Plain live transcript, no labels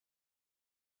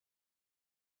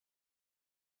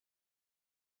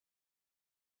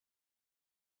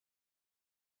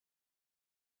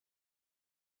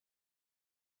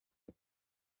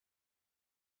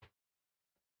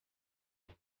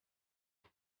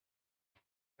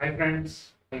Hi friends,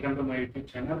 welcome to my YouTube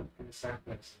channel MSR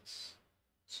Classes.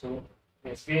 So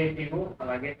SBI PO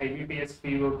అలాగే IBPS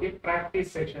PO కి practice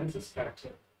sessions start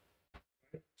చేయాలి.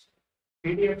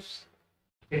 PDFs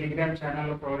Telegram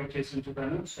ఛానల్లో provide చేసి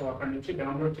ఉంచుతాను. So అక్కడ నుంచి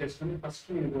డౌన్లోడ్ చేసుకుని ఫస్ట్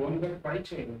మీరు ఓన్గా ట్రై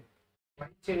చేయండి.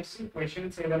 ట్రై చేసి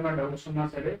క్వశ్చన్స్ ఏదైనా డౌట్స్ ఉన్నా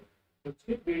సరే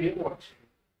వచ్చి వీడియో వాచ్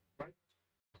చేయండి.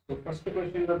 సో ఫస్ట్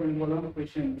క్వశ్చన్లో మేము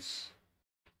questions.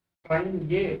 Prime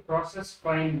A process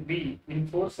prime B in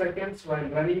 4 seconds while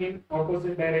running in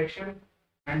opposite direction,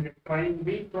 and prime B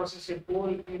process a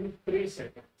pole in 3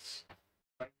 seconds.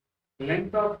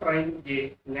 Length of prime A,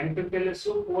 length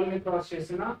telusu, pole ni cross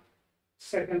chesina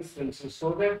seconds telusu, so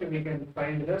that we can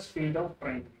find the speed of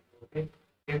prime B. Okay,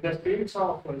 if the speeds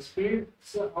of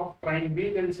prime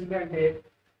B telusinde ante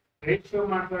ratio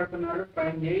మాట్లాడుతున్నారు.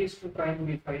 prime A is to prime B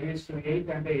 5:8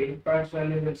 అంటే 8 parts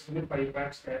value telusinde 5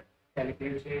 parts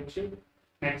calculate చేయొచ్చు.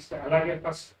 Next అలాగే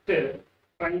first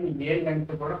prime ఏ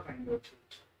length కూడా find out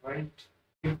చేయొచ్చు. Right,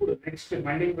 ఇప్పుడు next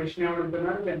మళ్ళీ question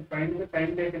ఏమడుగుతున్నారు, then find the time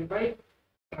taken by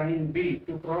prime B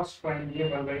to cross prime A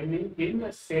by running in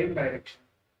same direction.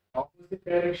 Opposite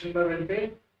direction లో వెళ్తే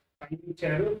time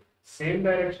ఇచ్చారు, same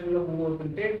direction లో move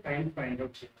అవుతుంటే time find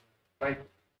out చేయాలి. Right,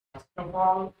 first of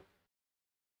all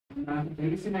నాకు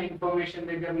తెలిసిన information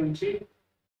దగ్గర నుంచి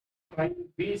prime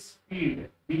B's speed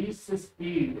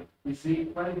is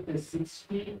equal to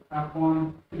 60 upon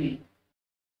 3.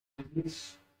 This is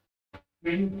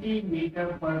 20 meter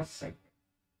per second.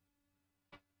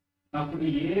 Now,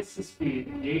 A's speed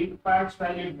 8 parts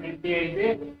value 20 అయితే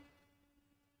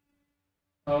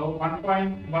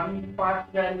 1.1 part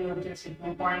value వచ్చేసి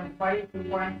 2.5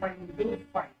 into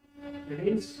 5. That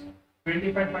is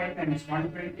 25 times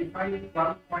 125,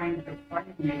 12.5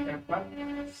 meter per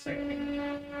second.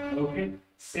 Okay,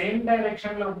 same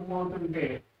direction lo move avutunte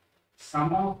sum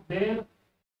of their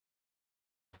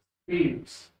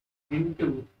speeds into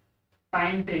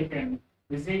time taken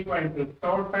is equal to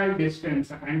total distance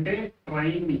ante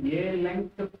prime A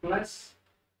length plus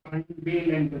prime B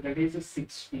length, that is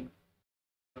 60.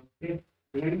 Okay,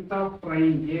 length of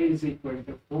prime A is equal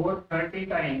to 430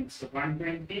 times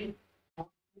 120,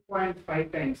 2.5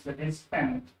 times, that is 10,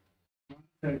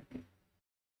 130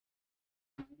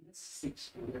 minus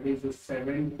 60, that is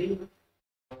 70.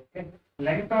 Okay,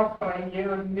 length of prime A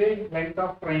and length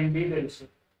of prime B telusu.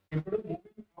 ఇప్పుడు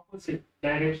moving opposite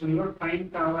direction లో time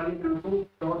కావాలి నాకు.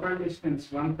 Total distance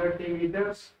 130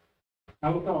 meters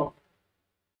out of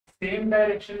same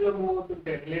direction లో move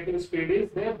అవుతుంటే relative speed is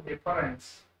there difference,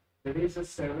 that is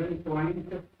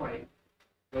 7.5.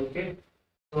 Okay,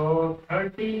 so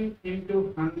 30 into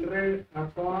 100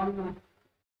 upon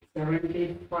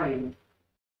 75.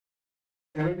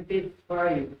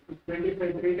 25,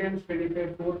 3 times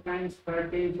 25, 4 times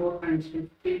 30, 4 times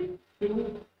 52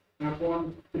 upon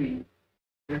 3.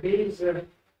 That is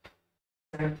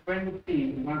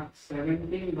 17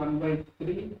 1 by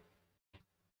 3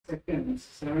 seconds.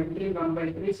 17 1 by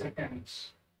 3 seconds.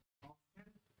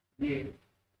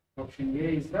 Option A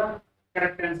is the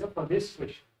correct answer for this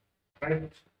question.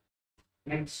 Right.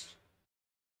 Next,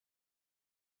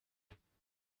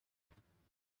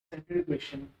 second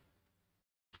question.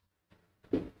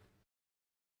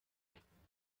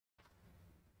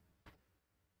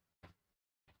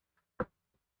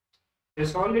 The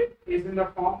solid is in the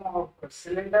form of a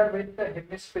cylinder with the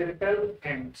hemispherical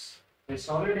ends. The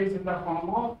solid is in the form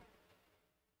of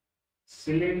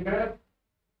cylinder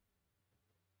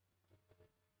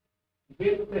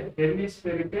with the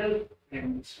hemispherical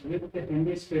ends.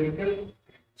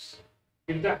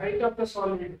 If the height of the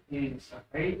solid is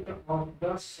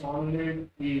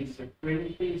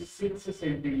 26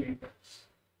 centimeters,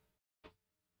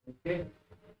 okay,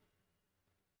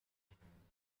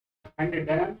 and the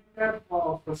diameter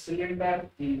of the cylinder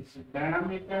is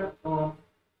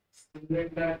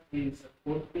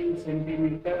 14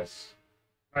 centimeters,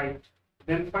 right,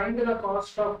 then find the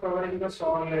cost of covering the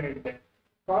solid.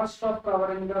 Cost of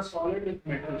covering the solid with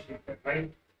metal sheet, right?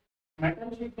 Metal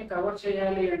sheet ni cover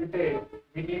cheyali ante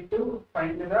we need to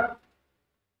find the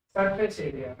surface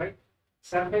area, right?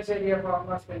 Surface area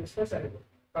formula తెలిస్తే సరిపోతుంది.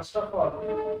 First of all,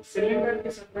 cylinder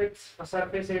ki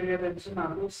surface area తెలుసు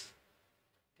నాకు.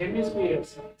 Hemisphere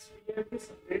ki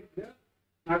separate గా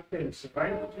నాకు తెలుసు,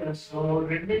 right? So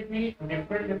రెండింటిని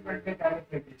different గా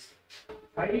calculate చేస్తాం.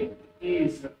 Height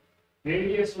is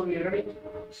radius only, right?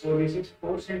 So this is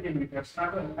 4 centimeters. Now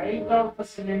height of the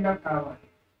cylinder కావాలి.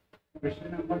 Question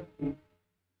number 2.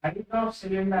 Height of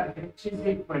cylinder H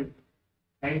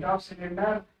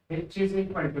is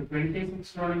equal to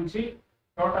 26 లో నుంచి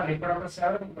టోటల్ ఇక్కడ ఒక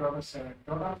 7 ఇక్కడ ఒక 7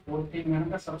 టోటల్ 14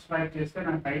 కనుక సబ్స్ట్రాక్ట్ చేస్తే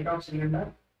నాకు హైట్ ఆఫ్ సిలిండర్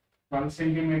 12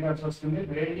 centimeters వస్తుంది.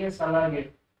 రేడియస్ అలాగే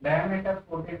diameter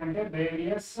 14 అంటే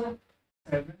radius 7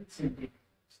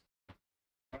 centimeters.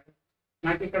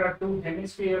 నాకు ఇక్కడ 2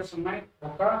 hemispheres ఉన్నాయి,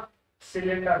 ఒక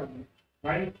సిలిండర్ ఉంది,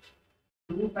 right?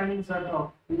 2 times that of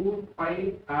 2 pi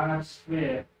r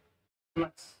square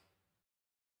plus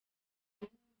 2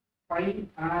 pi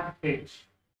r h.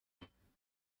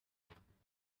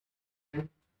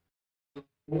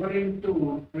 4 into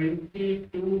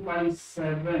 22 by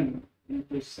 7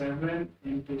 into 7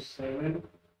 into 7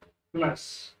 plus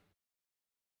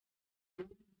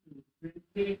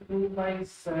 22 by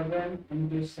 7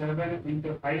 into 7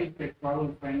 into height 12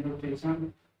 find out చేసాం.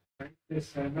 Right,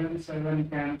 7 7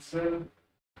 cancel.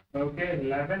 Okay,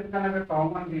 11 కనుక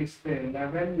common తీస్తే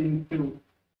 11 into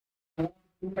 4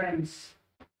 2 times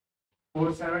 4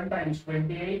 7 times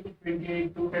 28 28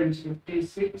 2 times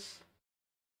 56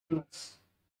 plus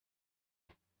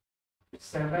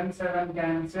 7 7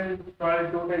 cancel. 12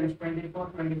 2 times 24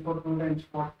 24 2 times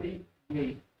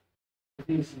 48. It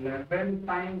is 11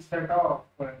 times that of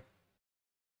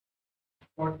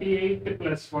 48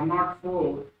 plus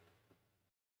 104.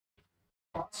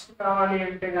 Cost కావాలి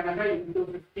అంటే గనక into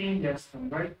 15 చేస్తాం,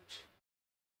 right?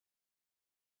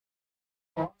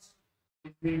 Cost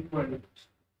is equal to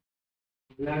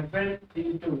 11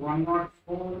 into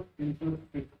 104 into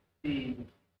 15,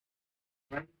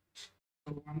 right? So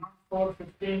 104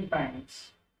 15 times.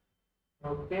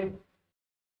 Okay.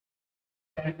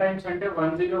 10 times అంటే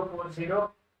 1040,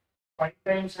 5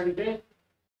 times అంటే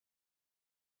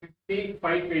 50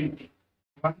 520.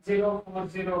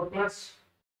 1040 plus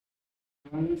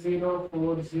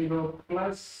 1040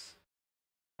 plus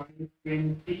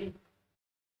 520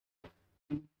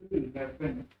 into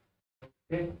 11.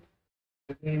 Okay,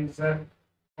 that is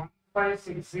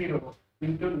 1560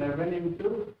 into 11 into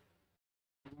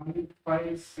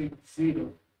 1560.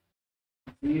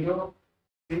 0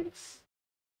 6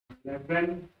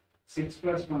 11 6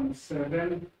 plus 1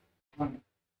 7 1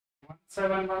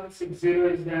 17160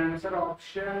 is the answer.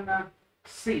 Option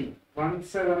C,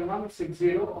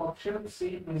 17160. Option C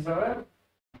is our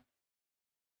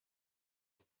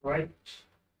right.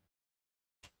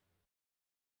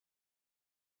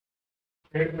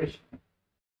 Third question.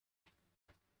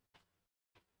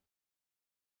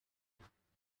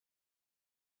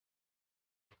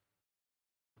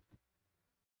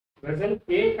 Vessel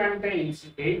A contains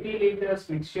 80 liters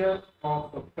mixture of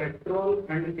petrol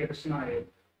and kerosene oil.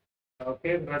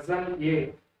 Okay, vessel A.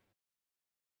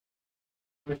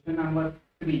 Question number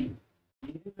 3.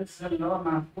 ఈ vessel లో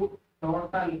నాకు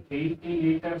total 80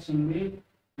 liters ఉంది.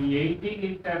 ఈ 80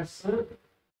 liters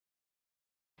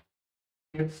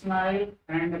kerosene oil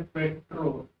and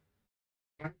petrol.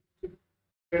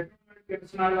 Petrol and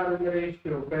kerosene oil are in the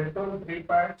ratio. Petrol 3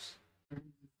 parts,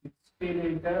 60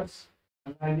 liters.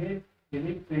 అలాగే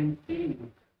ఇది 20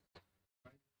 liters.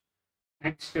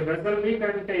 Next, vessel B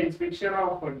contains mixture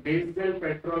of diesel,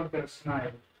 petrol, kerosene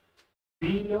oil. B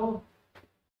లో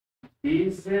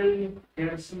diesel,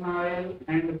 kerosene oil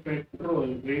and petrol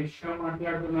ratio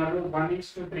మాట్లాడుతున్నారు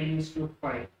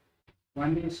 1:3:5.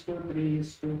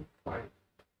 1:3:5.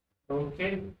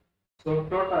 Okay, so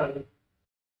total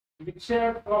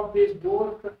mixture of these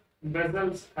both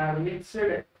vessels are mixed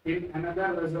in another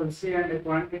vessel C, and the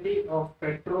quantity of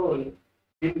petrol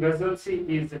in vessel C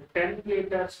is 10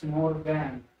 liters more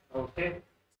than. Okay,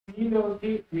 C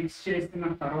లోకి mix చేసిన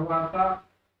తర్వాత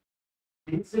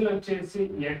diesel వచ్చేసి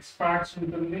X parts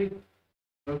ఉంటుంది.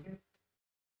 Okay,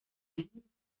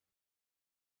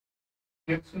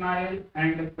 kerosene oil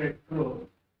and petrol,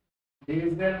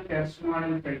 diesel, kerosene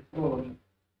oil, petrol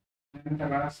ఎంత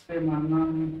రాస్తే మనం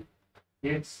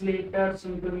X litres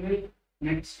ఉంటుంది.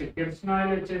 Next kerosene oil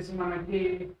వచ్చేసి మనకి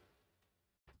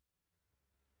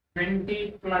 20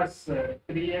 plus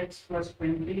 3x plus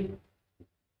 20.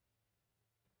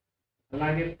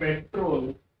 అలాగే petrol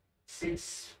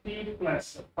 60 plus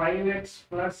 5x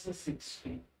plus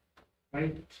 60,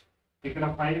 right? ఇక్కడ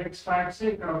 5x ఫ్యాక్ట్స్,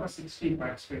 ఇక్కడ ఒక 60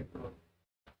 facts petrol,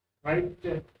 right?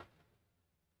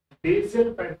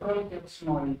 Diesel, petrol,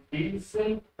 kerosene oil.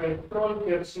 Diesel, petrol,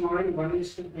 kerosene oil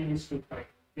 1:3:5.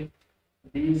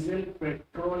 Diesel,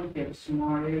 petrol, kerosene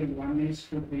oil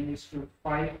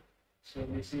 1:3:5. So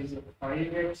this is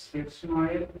 5x kerosene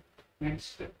oil.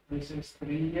 Next, this is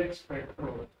 3x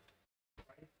petrol.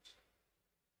 Right?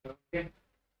 Okay.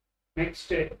 Next,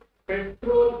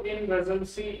 petrol in vessel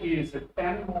C is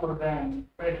 10 more than.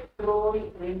 Petrol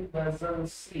in vessel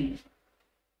C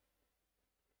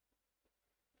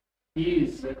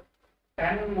is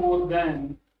 10 more than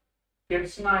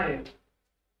kerosene oil.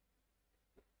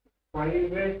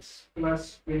 5x plus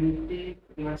 20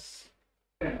 plus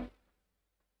 10.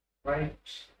 Right,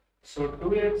 so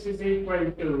 2x is equal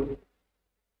to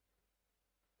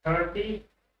 30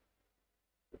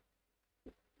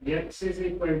 x is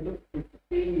equal to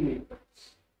 15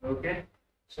 liters. Okay.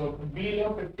 So B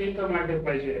of 15 to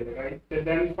multiply cheyali, right?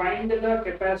 Then find the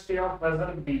capacity of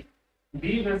vessel B.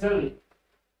 B vessel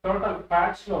total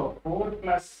patch flow 4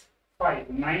 plus 5,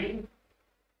 9.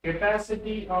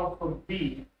 Capacity of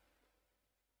B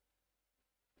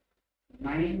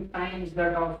 9 times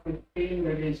that of 15,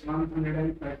 that is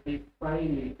 135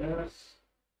 liters.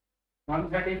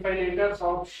 135 liters,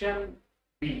 option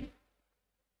B.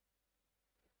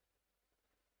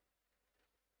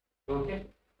 Okay.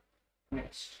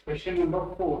 Next, question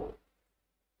number 4.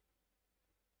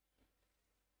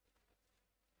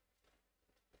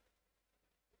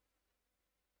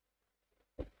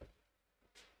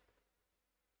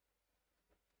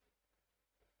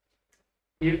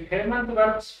 If Hemant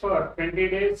works for 20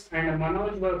 days and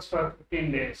Manoj works for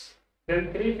 15 days,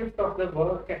 then 3/5 of the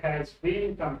work has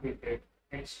been completed.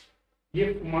 Next,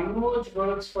 if Manoj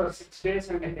works for 6 days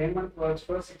and Hemant works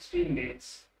for 16 days,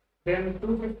 then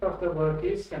 2/5 of the work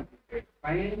is completed.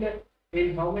 Find in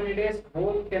how many days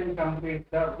both can complete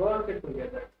the work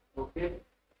together. Okay,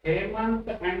 Hemant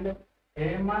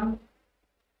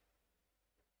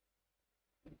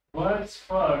works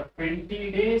for 20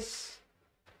 days.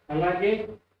 అలాగే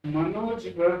Manoj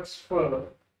works for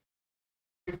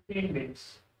 15 days.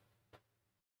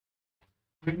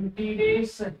 20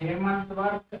 days Hemant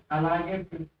work, అలాగే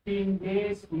 15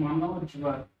 days Manoj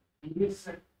work. Is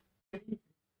 3,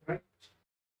 right?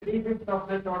 3/5 of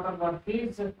the total work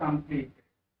is completed.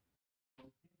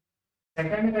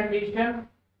 Second condition,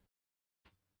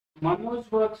 Manoj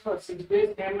works for 6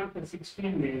 days, Hemant for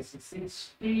 16 days.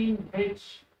 16H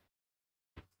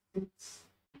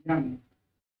 6M.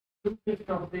 2/5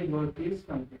 of the work is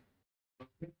complete.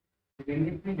 Okay. Then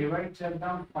if we divide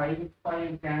cheddam,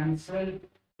 5 cancel,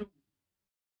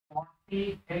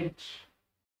 40H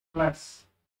plus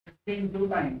 15 2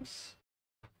 times.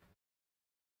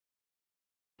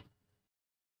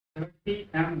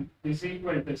 30M is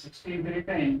equal to 63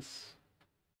 times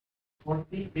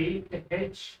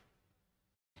 48H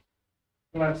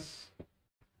plus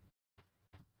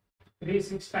 3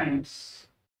 6 times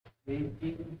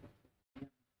 18.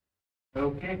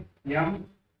 Okay, M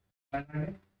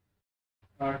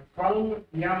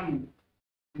 12M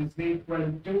is equal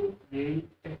to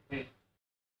 8H.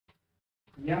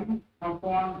 M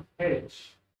upon H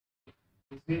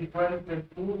is equal to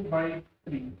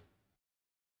 2/3.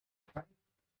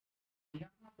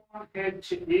 M upon H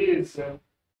is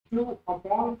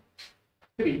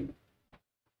 2/3.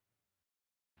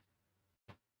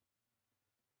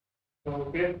 So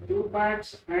get 2 parts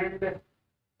and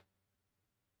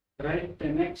write the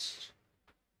next.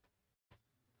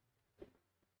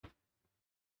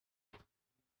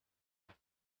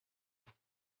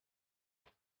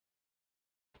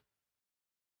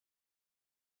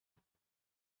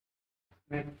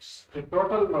 Next, the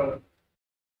total work.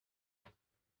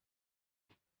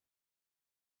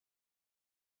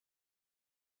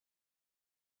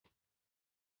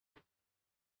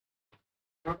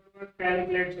 Total work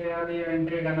calculate cheyali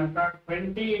ante ganaka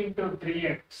 20 into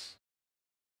 3x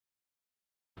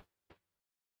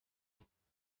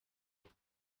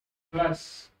plus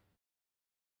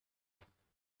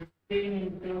 15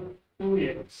 into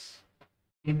 2x.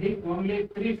 It is only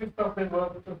 3/5 of the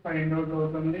work to find out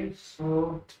outundi. So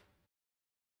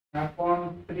upon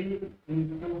 3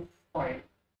 into 5.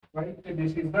 Right? This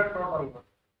is the total work.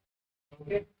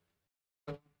 Okay.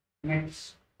 So next,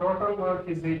 total work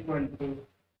is equal to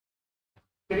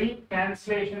 3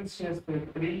 cancellations, just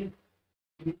 3,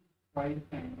 5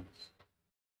 times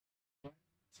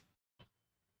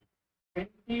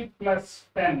 20 plus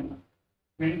 10,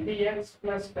 20x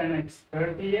plus 10x,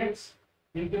 30x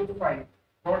into 5.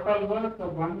 Total work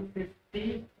of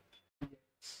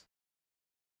 150x.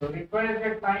 So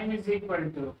required time is equal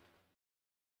to,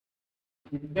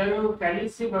 ఇద్దరు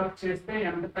కలిసి work చేస్తే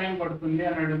ఎంత time పడుతుంది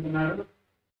అని అడుగుతున్నారు.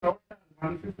 Total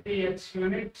 150x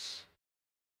units,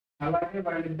 అలాగే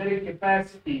వాళ్ళిద్దరి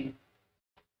capacity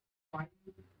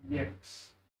 5x.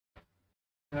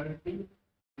 30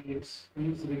 days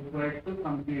is required to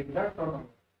complete the total.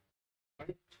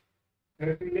 Right?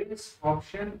 30 days,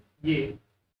 option A.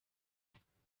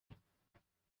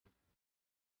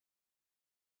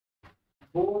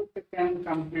 Both can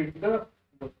complete the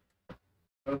work.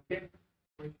 Okay.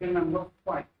 Question number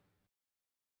 5.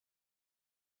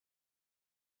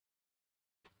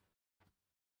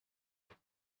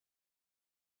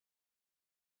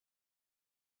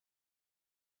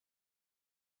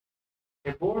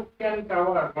 A boat can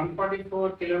cover 144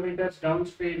 kilometers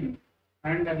downstream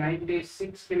and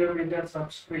 96 kilometers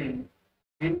upstream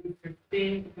in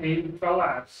 15 in 12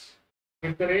 hours.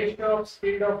 If the ratio of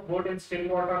speed of boat in still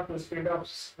water to speed of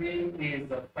stream is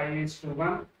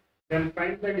 5:1, then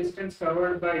find the distance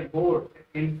covered by boat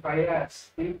in 5 hours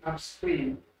in upstream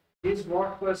is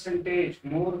what percentage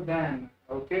more than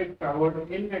covered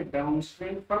in a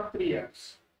downstream for 3 hours.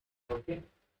 Okay.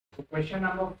 So question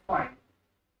number 5.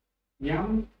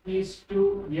 M is to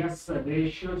S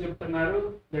ratio చెప్తున్నారు,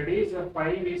 that is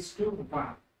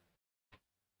 5:1.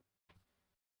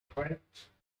 Right.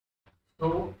 So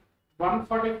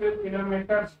 145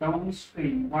 kilometers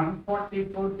downstream,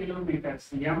 144 kilometers,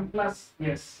 M plus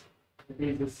S, that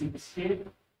is 60,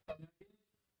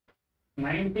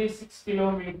 96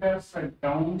 kilometers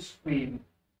downstream.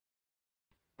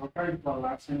 Total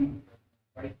population,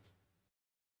 right?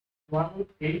 12,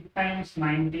 8 times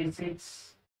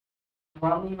 96,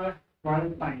 12,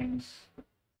 12 times,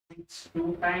 6,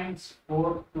 2 times,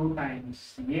 4, 2 times.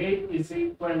 A is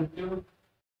equal to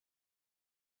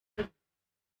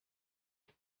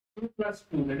 2 plus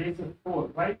 2, that is 4,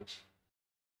 right?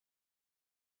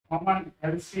 Common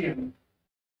LCM.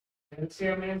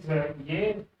 LCM is A,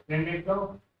 then we go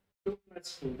 2 plus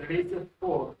 2, that is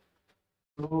 4.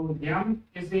 So M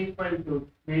is equal to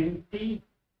 20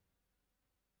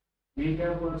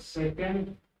 meter per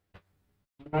second.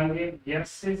 Again,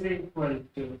 S is equal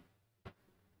to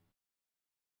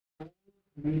 4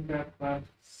 meter per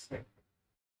second.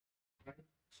 Right?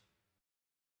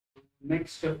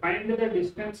 Next, find the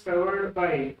distance covered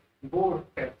by boat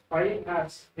 5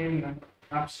 hours in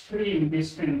upstream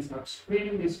distance.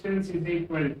 Upstream distance is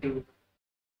equal to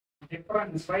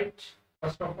difference, right?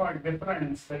 First of all,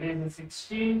 difference, that is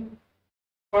 16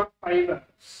 for 5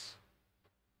 hours.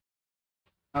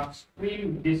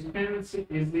 Upstream distance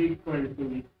is equal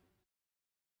to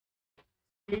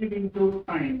speed into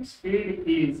time. Speed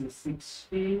is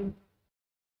 16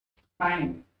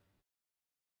 times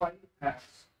 5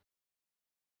 hours.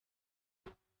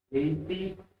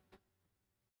 80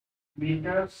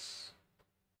 meters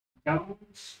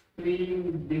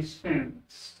downstream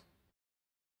distance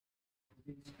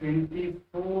is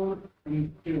 24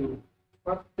 into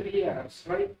for 3 hours,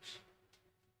 right?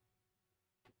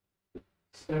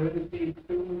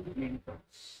 72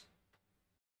 meters.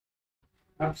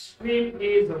 Upstream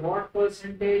is what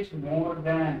percentage more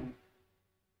than?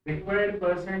 Required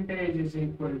percentage is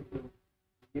equal to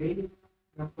 8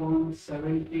 upon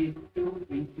 72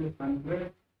 into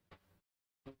 100.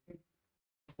 Okay.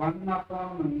 1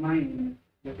 upon 9,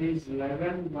 that is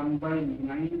 11, 1 by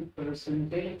 9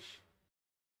 percentage.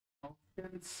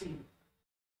 Option C.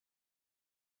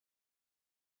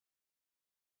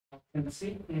 Option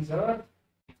C is our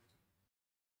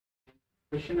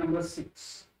question number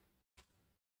 6.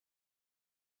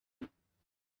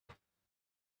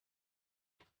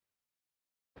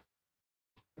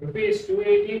 Rupees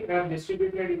 280 are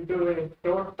distributed into a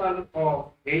total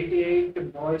of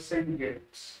 88 boys and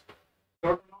girls.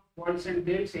 Total of boys and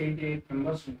girls 88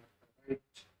 members. Right.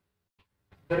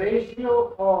 The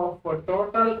ratio of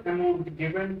total amount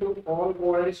given to all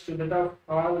boys to that of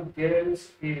all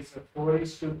girls is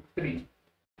 4:3.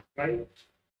 Right.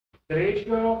 The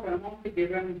ratio of amount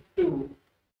given to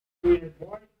a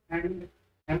boy and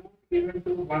amount given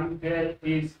to one girl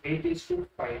is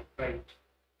 8:5. Right.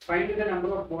 Find the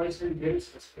number of boys and girls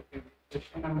respectively.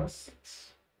 Question number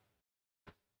 6.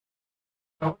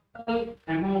 Total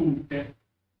amount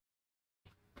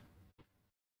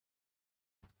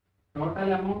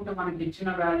మనకి ఇచ్చిన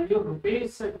value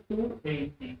rupees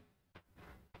 280.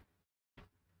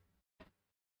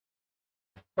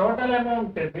 Total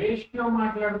amount ratio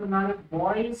మాట్లాడుతున్నాను.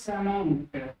 Boys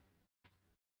amount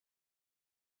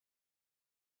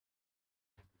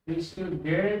is to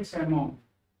girls amount.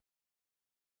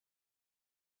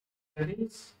 That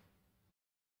is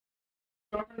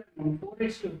total amount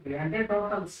 4:3. అంటే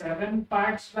total 7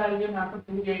 parts value నాకు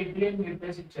 280 అని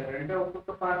చెప్పేసి ఇచ్చారు. అంటే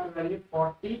ఒక్కొక్క part value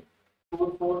 40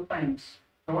 4 times.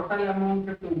 Total amount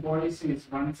to boys is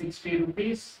 160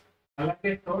 rupees.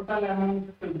 అలాగే total amount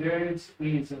to girls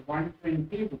is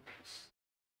 120 rupees.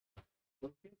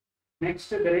 Okay. Next,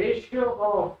 the ratio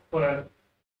of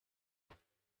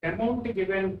amount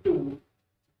given to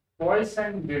boys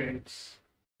and girls.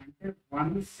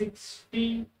 160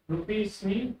 rupees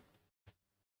ni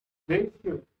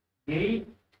ratio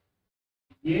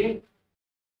 8A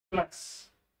plus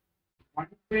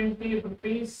 120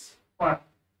 rupees per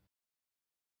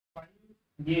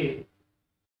 5A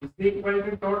is equal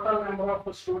to total number of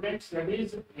students, that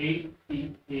is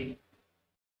 88.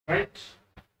 Right?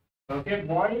 Okay,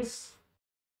 boys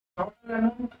total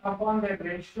amount upon their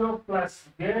ratio plus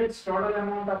girls total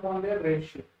amount upon their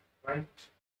ratio. Right?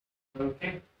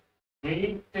 Okay.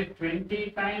 8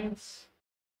 20 times,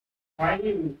 5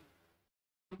 2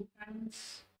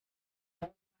 times,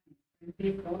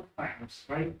 24 times,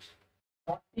 right?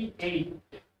 48.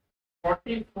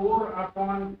 44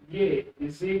 upon A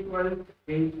is equal to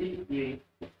 88.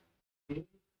 A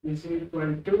is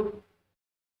equal to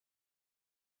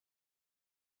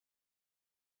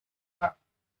A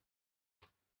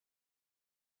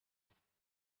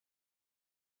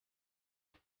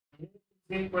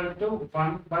is equal to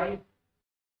 1 by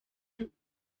 2.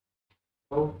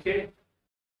 Okay.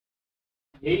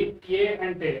 8A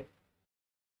and A.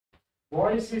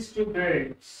 Boys is to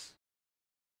girls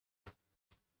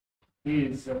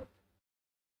is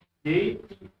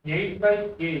 8 by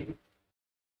 8.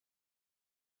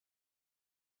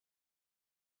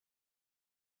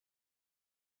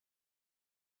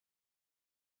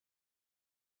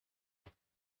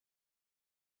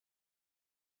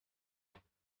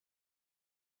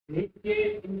 Eight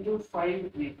A into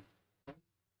 5A.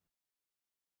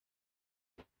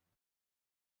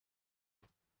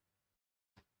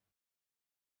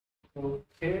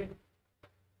 Okay.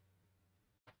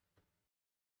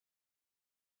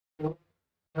 So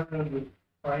 5A.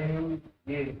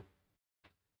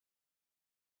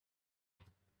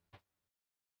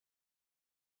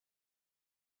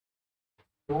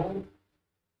 So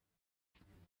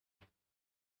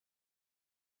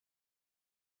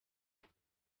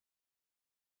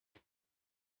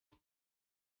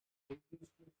it is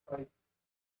to 5.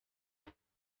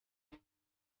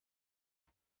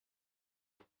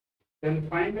 Then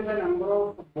find the number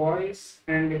of boys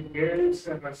and girls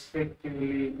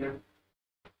respectively.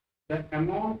 The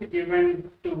amount given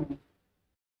to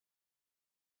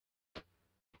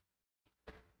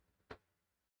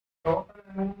total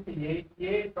amount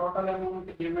 8A, total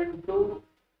amount given to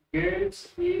girls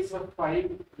is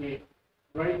 5A,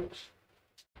 right?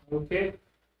 Okay.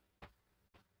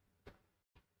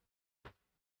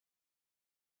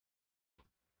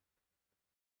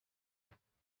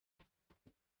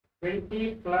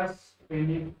 Twenty plus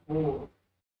 24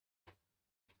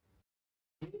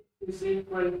 is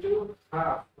equal to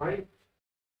half, right?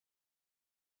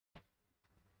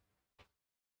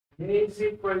 A is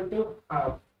equal to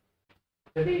half.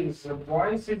 That is,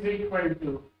 boys is equal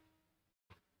to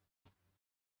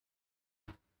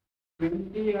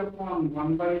 20 upon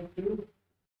 1 by 2.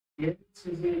 Girls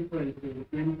is equal to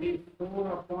 24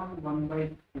 upon 1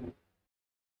 by 2.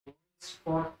 It's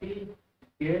 40.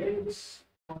 Girls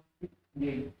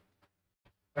 48.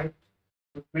 Right?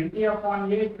 So 20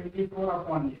 upon A, 24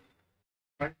 upon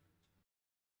A. Right?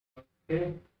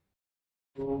 Okay.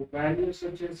 So values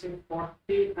such as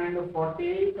 40 and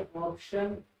 48,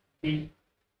 option D.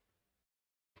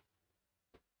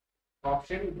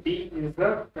 Option D is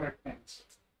the correct answer.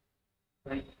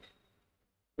 Right.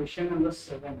 Question number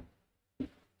 7.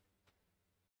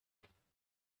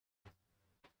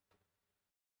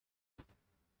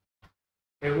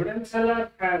 Evidence seller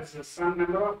has some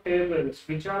number of tables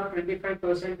which are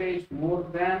 25% more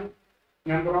than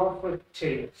number of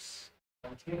chairs.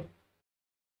 Okay.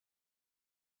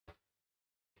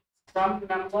 Some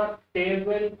number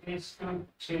table is to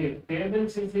chair.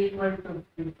 Tables is equal to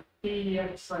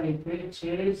 50x,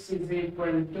 chairs is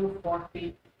equal to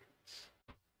 40.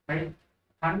 Right?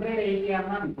 180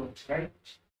 అనుకోవచ్చు, right?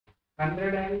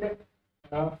 100 and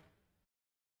no.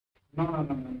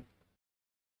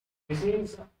 This is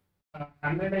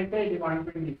 100 అయితే ఇది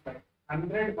 125.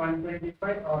 100,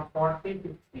 125 or 40,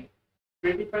 50.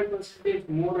 25%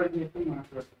 more అని చెప్పి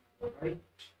మాట్లాడుతున్నారు, right?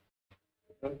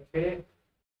 Okay.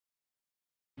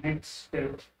 Next,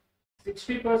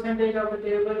 60% of the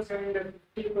tables and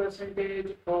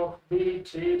 50% of the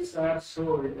chairs are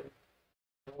sold.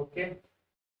 Okay.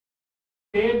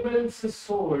 Tables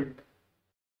sold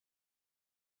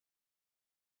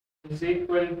is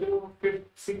equal to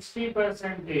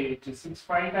 60%,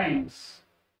 5 times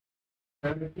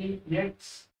 30x.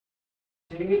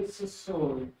 Chairs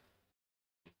sold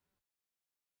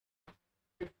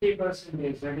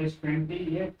 50%, that is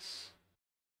 20x.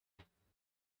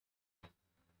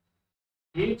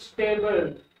 Each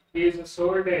table is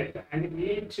sold at and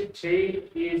each chair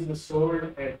is sold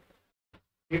at.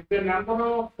 If the number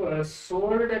of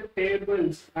sold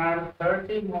tables are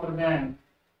 30 more than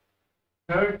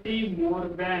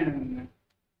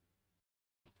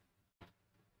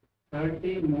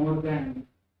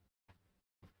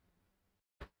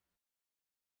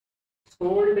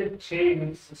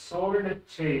sold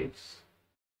chairs,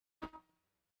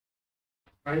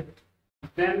 right?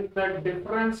 Then the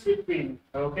difference between,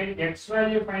 okay, x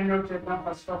value find out chedam.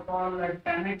 First of all,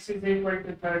 10x is equal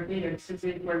to 30, x is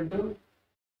equal to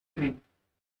 3.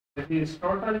 That is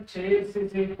total chairs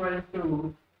is equal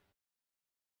to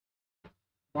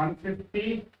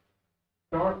 150.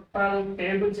 Total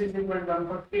tables is equal to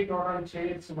 150. Total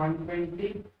chairs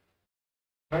 120.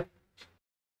 Right?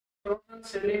 Total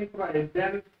selling price.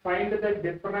 Then find the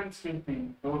difference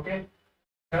between. Okay.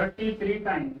 33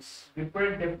 times.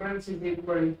 Required difference is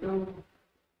equal to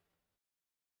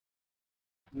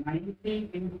 90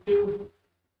 into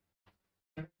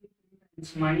 33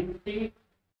 times 90.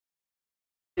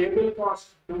 Table cost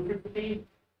 250.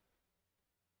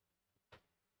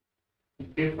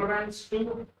 Difference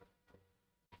to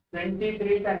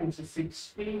 23 times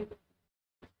 60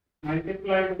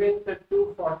 multiplied with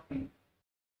 240.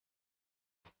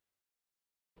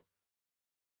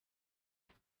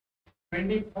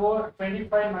 25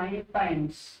 9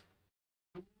 times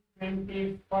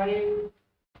 25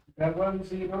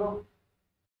 00,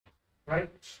 right?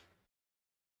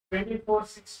 24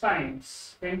 6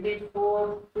 times,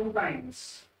 24 2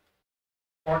 times,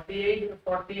 48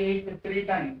 3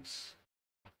 times,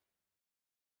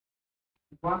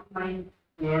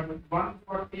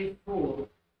 144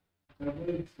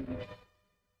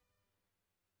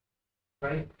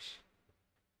 right?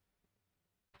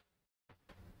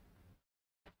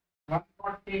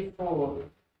 144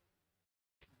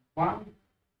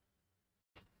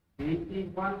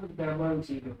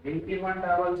 18100.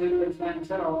 8100 is the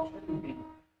answer, option B.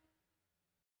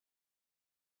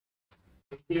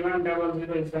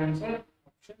 8100 is the answer,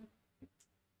 option B.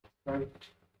 Right.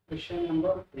 Question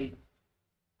number 3.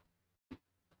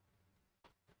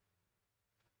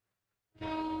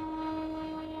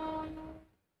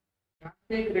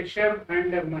 Karthik, Rishabh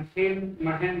and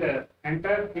Mahendra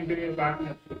enter into a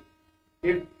partnership.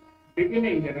 If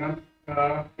beginning,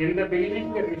 in the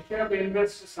beginning, Rishabh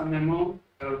invests some amount,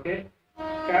 okay.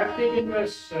 Karthik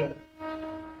invests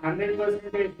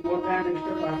 100% more than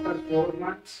Rishabh after 4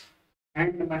 months,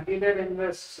 and Mahendra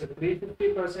invests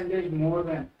 350% more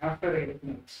than after 8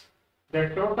 months. The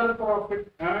total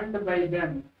profit earned by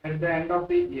them at the end of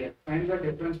the year. Find the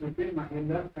difference between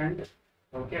Mahendra and,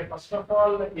 okay, first of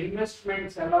all, the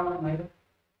investments allow my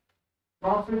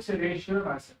profits ratio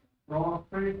as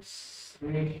profits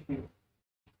ratio.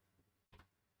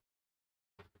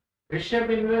 Rishabh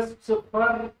invests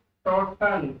per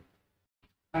total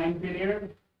time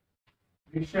period.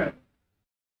 Rishabh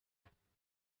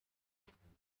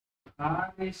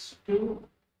R is to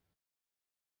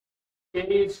K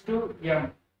is to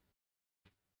M.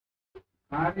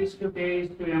 R is to K is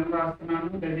to M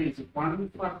రాస్తున్నాను. That is 1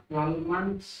 for 12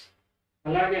 months.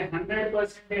 అలాగే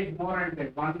 100% more అంటే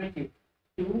 1 కి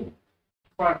 2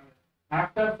 for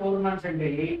after 4 months అంటే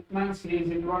 8 months he is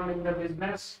involved in the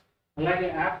business. అలాగే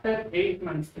after 8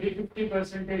 months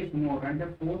 350% more అంటే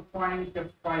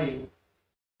 4.5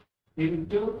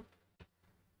 into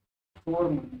 4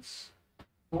 months.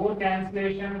 4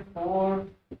 cancellation 4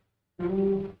 2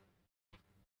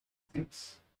 6.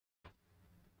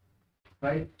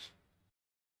 Right?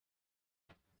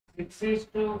 6 is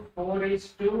to 4 is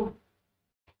to,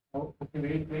 oh, okay,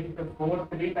 wait, 4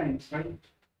 3 times, right?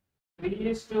 3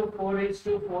 is to 4 is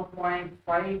to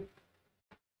 4.5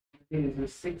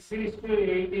 is 6 is to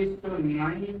 8 is to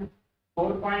 9,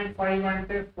 4.5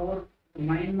 అంటే 4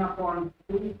 9 upon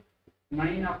 2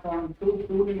 9 upon 2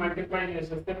 2 ని multiply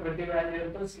చేసేస్తే ప్రతి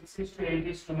వాల్యూతో 6 is to 8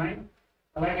 is to 9.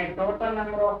 అలాగే total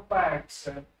number of packs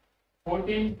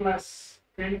 14 plus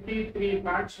 23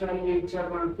 parts value ఇచ్చారు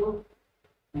మనకు.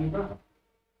 ఇంకా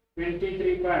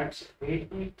 23 parts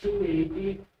 82 80.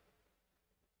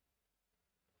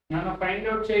 నన్ను find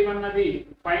out చేయమన్నది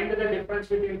find the difference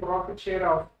between profit share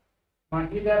of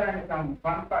Mahendra and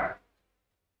one part.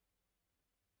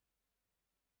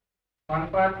 One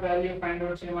part value find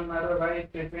out చేయమన్నారు, right?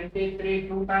 23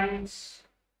 2 times,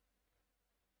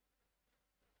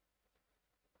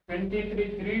 23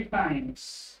 3 times,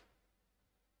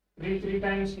 3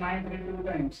 times 9 3 2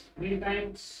 times 3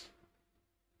 times,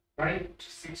 right?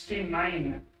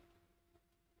 69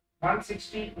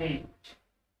 168,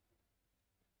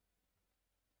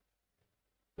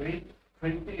 right?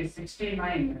 20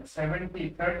 69 70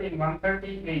 13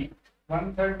 138.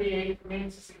 138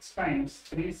 means 6 times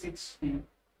 360.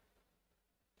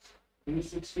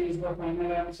 360 is the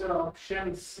final answer,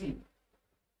 option C.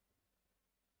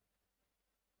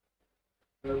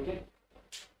 Okay.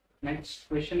 Next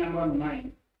question number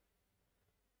 9.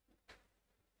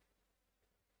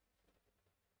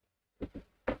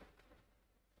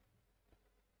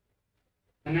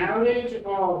 An average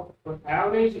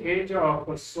age of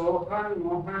Sohan,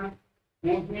 Mohan,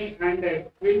 Mohni and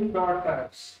twin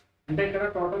daughters. అంటే ఇక్కడ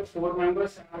total 4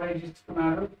 members average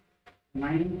ఇస్తున్నారు.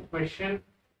 9th question.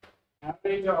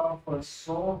 Average of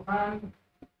Sohan,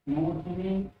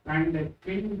 Mohini and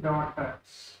twin daughters.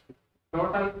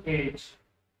 Total age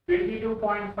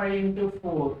 22.5 into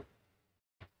 4.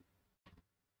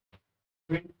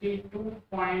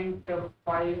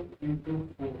 22.5 into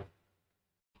 4.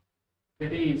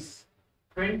 That is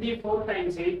 24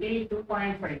 times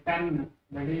 82.5, 10.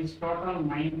 That is total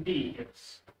 90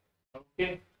 years.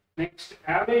 Okay. Next,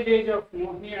 average age of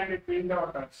Mohini and twin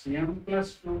daughters. M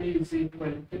plus 2D is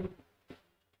equal to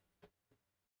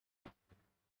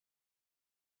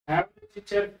average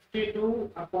age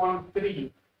 52 upon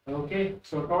 3. Okay.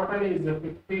 So total is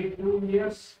 52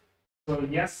 years. So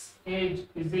S age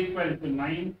is equal to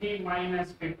 90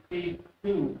 minus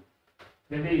 52.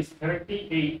 That is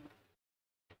 38.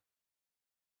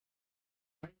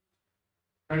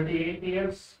 38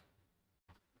 years.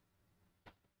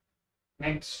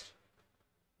 Next,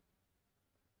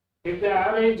 if the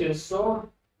average is so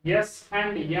S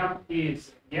and M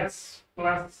is S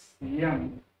plus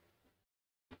M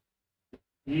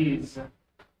is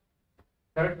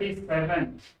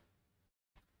 37.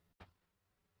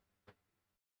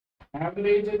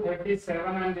 Average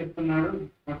 37 and చెప్తున్నారు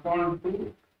upon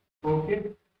 2. Okay.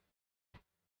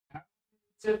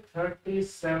 Average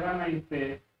 37 అయితే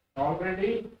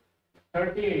already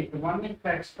 38. 1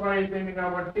 extra అయిపోయింది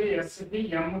కాబట్టి S కి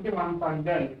M కి 1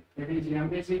 తగ్గాలి. It is M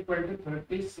is equal to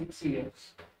 36 years.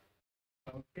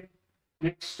 Okay.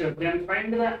 Next, then find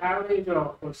the average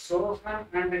of Sohan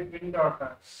and twin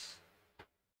daughters.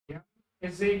 M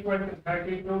is equal to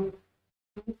 32.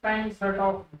 2 times that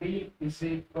of D is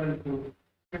equal to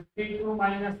 52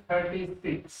 minus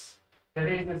 36. That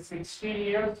is 16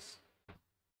 years.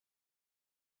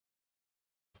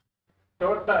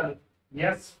 Total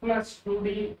S plus 2D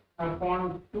upon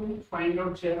 2 find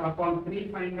out upon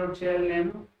 3 find out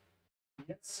cheyalenu.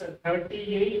 S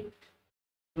 38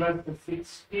 plus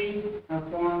 16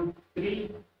 upon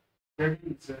 3, that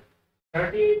is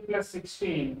 38 plus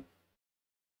 16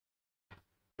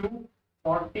 2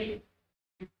 40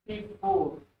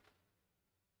 54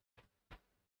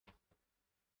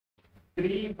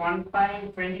 3 1 time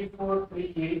 24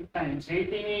 3 8 times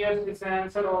 18 years is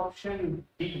answer option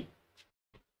D.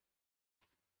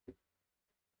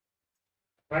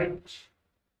 Right.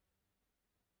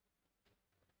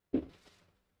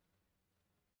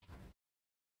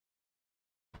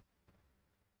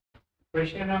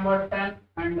 Question number 10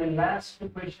 and the last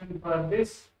question for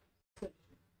this.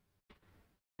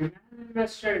 You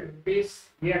invested this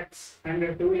X and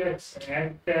 2X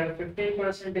at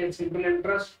 15% simple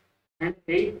interest and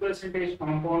 8%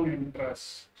 compound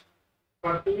interest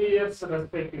for 2 years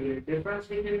respectively. Difference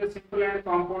between the simple and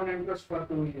compound interest for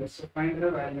 2 years. So find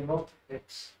the value of X.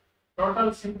 Total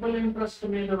simple interest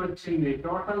మీద వచ్చింది.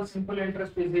 Total simple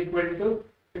interest is equal to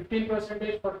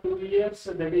 15% for 2 years. So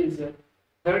that is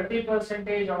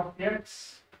 30% of X.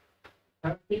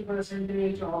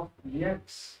 30% of X.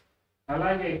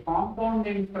 అలాగే compound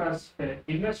interest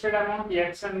invested amount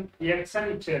X అని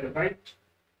ఇచ్చారు, right.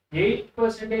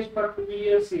 8% for 2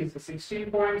 years is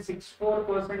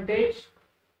 16.64%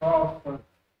 of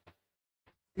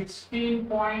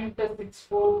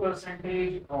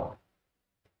 16.64% of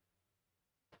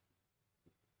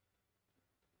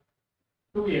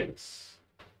 2x.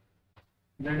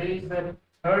 That is the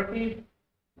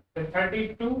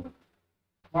 32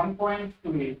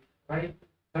 1.28, right?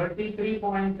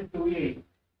 33.28.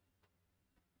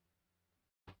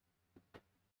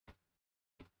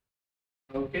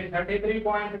 Okay,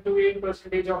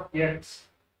 33.28% of X.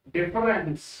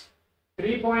 Difference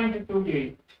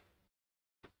 3.28.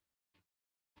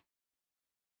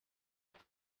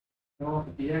 So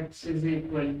X is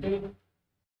equal to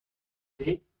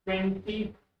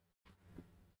 820.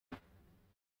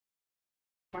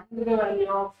 Find the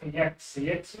value of X.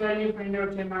 X value find out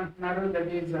cheyamantunaru, that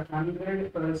is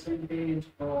 100%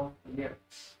 of X.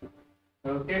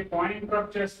 Okay, point drop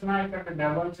chestunna, ikkada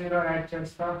 00 add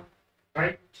chesta,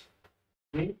 right.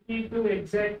 82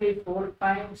 exactly 4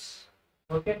 times.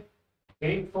 Okay,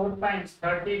 8 4 times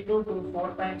 32 to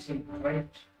 4 times,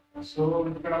 right. So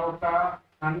ikkada oka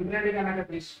 100 ganaka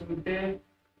తీసుకుంటే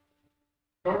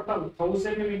total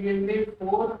 1000 మిగిలింది.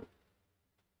 4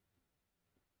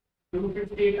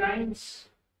 250 times,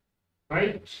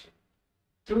 right.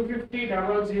 250 is the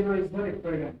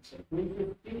required answer.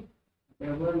 250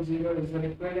 is the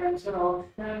required answer.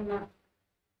 Option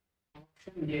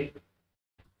A.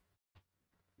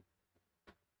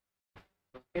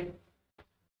 Okay.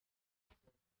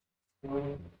 So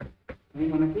we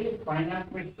want to final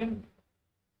question.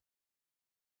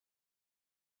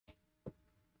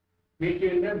 Meet you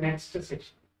in the next section,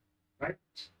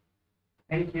 right.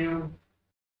 Thank you.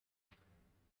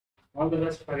 All the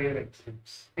best for your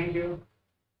exams. Thank you.